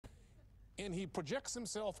and he projects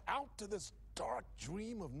himself out to this dark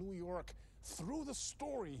dream of New York through the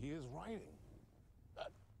story he is writing.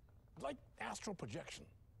 Like astral projection.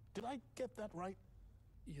 Did I get that right?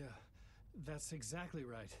 Yeah, that's exactly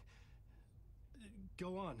right.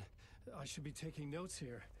 Go on. I should be taking notes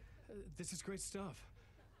here. This is great stuff.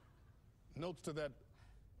 Notes to that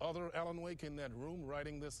other Alan Wake in that room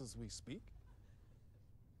writing this as we speak?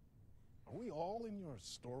 Are we all in your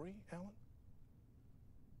story, Alan?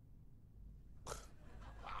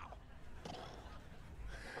 Wow.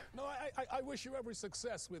 No, I wish you every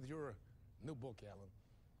success with your new book, Alan.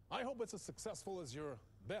 I hope it's as successful as your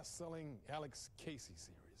best-selling Alex Casey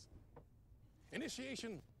series.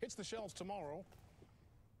 Initiation hits the shelves tomorrow.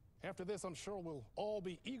 After this, I'm sure we'll all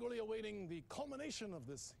be eagerly awaiting the culmination of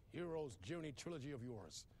this hero's journey trilogy of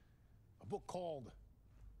yours. A book called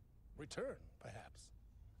Return, perhaps.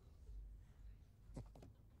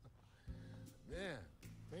 Man,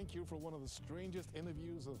 thank you for one of the strangest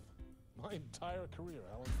interviews of my entire career,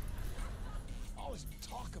 Alan. All this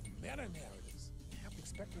talk of meta-narratives. Half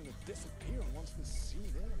expecting to disappear once this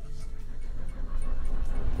scene ends.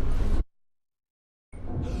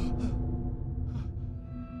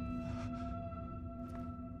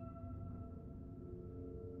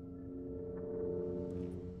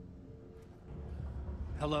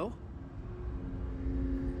 Hello?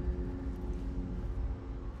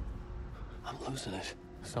 I'm losing it.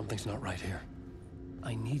 Something's not right here.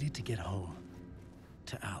 I needed to get home.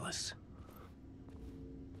 To Alice.